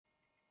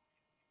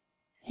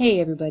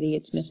Hey everybody,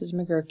 it's Mrs.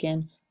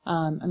 McGurkin.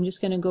 I'm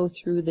just going to go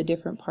through the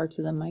different parts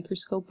of the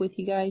microscope with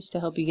you guys to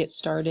help you get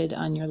started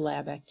on your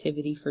lab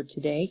activity for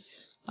today.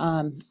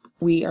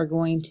 We are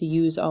going to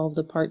use all of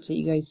the parts that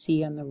you guys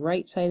see on the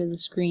right side of the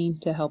screen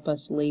to help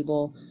us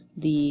label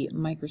the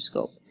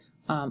microscope.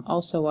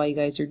 Also, while you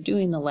guys are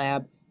doing the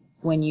lab,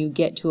 when you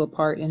get to a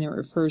part and it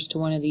refers to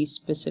one of these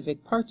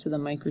specific parts of the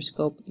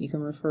microscope, you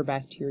can refer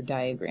back to your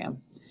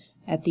diagram.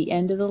 At the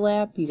end of the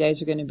lab, you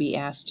guys are going to be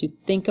asked to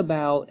think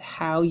about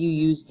how you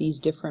use these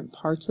different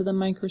parts of the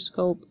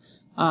microscope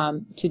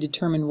to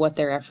determine what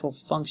their actual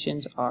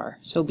functions are.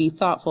 So be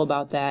thoughtful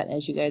about that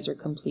as you guys are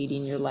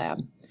completing your lab.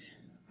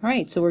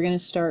 Alright, so we're going to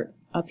start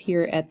up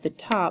here at the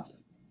top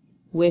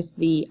with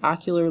the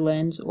ocular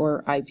lens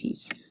or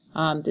eyepiece.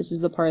 This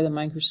is the part of the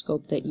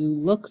microscope that you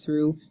look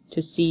through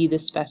to see the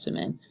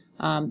specimen.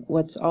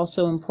 What's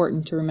also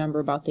important to remember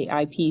about the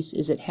eyepiece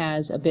is it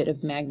has a bit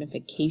of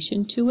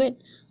magnification to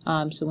it.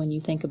 So when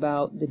you think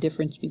about the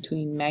difference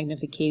between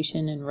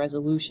magnification and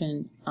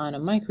resolution on a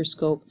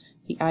microscope,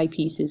 the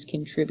eyepiece is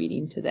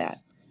contributing to that.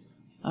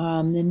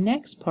 The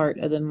next part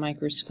of the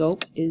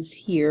microscope is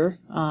here.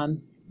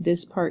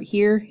 This part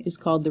here is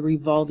called the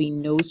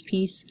revolving nose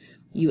piece.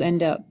 You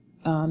end up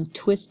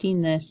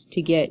twisting this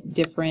to get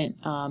different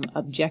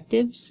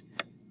objectives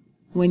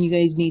when you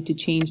guys need to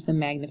change the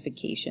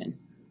magnification.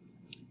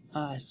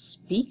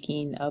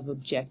 Speaking of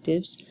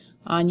objectives,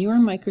 on your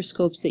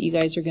microscopes that you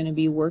guys are going to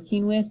be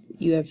working with,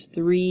 you have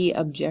 3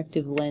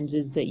 objective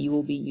lenses that you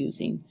will be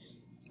using.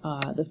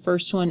 The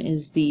first one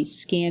is the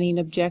scanning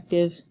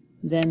objective,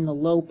 then the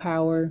low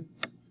power,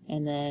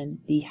 and then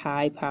the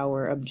high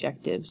power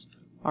objectives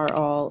are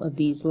all of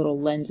these little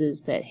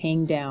lenses that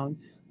hang down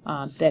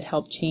that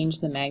help change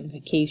the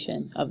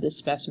magnification of the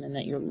specimen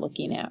that you're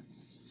looking at.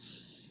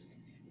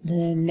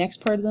 The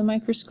next part of the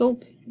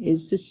microscope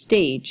is the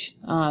stage.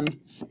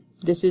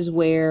 This is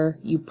where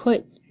you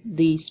put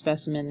the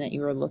specimen that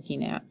you are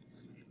looking at.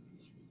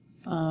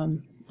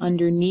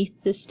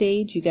 Underneath the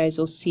stage, you guys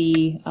will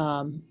see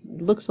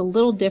it looks a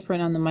little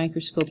different on the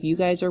microscope you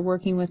guys are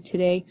working with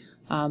today,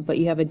 but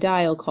you have a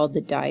dial called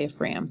the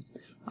diaphragm.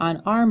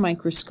 On our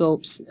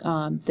microscopes,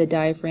 the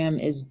diaphragm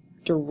is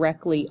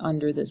directly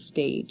under the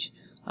stage.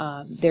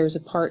 There's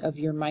a part of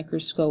your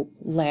microscope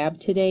lab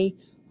today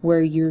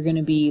where you're going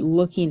to be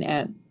looking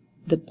at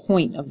the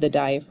point of the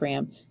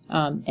diaphragm,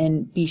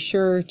 and be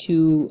sure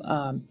to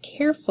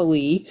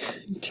carefully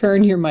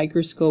turn your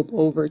microscope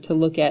over to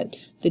look at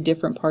the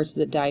different parts of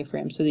the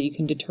diaphragm so that you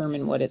can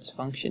determine what its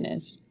function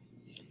is.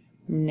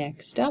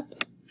 Next up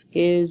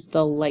is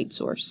the light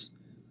source.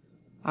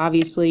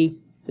 Obviously,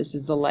 this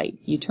is the light.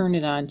 You turn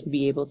it on to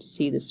be able to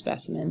see the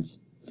specimens.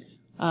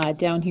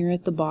 Down here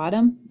at the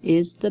bottom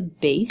is the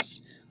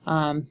base.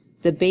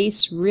 The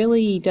base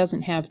really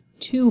doesn't have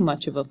too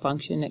much of a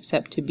function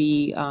except to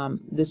be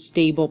the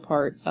stable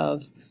part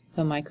of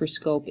the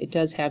microscope. It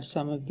does have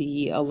some of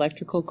the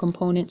electrical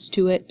components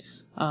to it.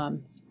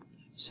 When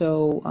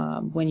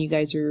you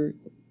guys are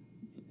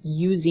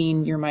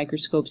using your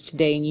microscopes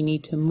today and you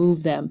need to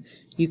move them,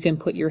 you can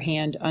put your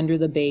hand under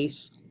the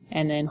base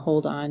and then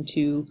hold on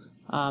to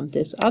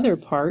this other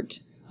part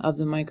of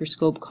the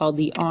microscope called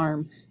the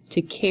arm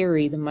to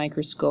carry the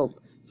microscope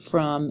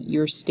from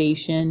your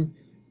station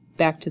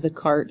back to the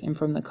cart and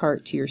from the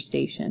cart to your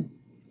station.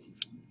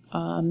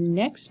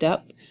 Next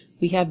up,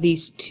 we have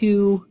these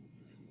 2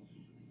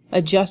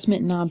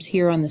 adjustment knobs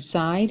here on the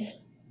side.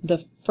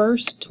 The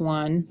first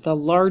one, the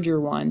larger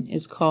one,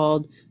 is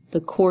called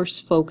the coarse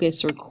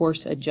focus or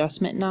coarse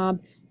adjustment knob.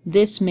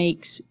 This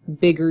makes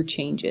bigger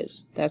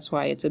changes. That's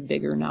why it's a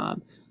bigger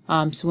knob.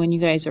 So when you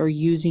guys are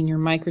using your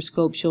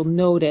microscopes, you'll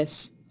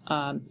notice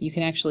you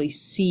can actually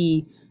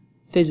see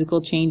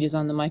physical changes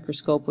on the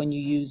microscope when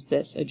you use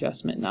this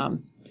adjustment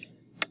knob.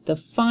 The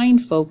fine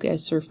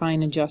focus or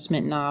fine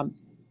adjustment knob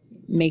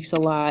makes a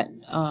lot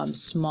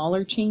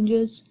smaller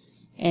changes,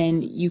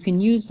 and you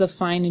can use the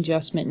fine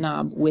adjustment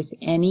knob with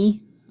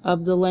any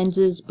of the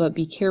lenses, but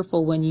be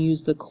careful when you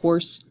use the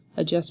coarse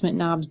adjustment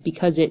knobs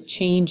because it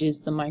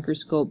changes the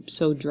microscope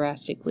so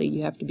drastically.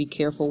 You have to be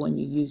careful when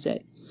you use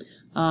it.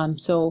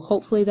 So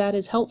hopefully that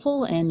is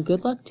helpful, and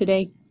good luck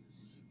today.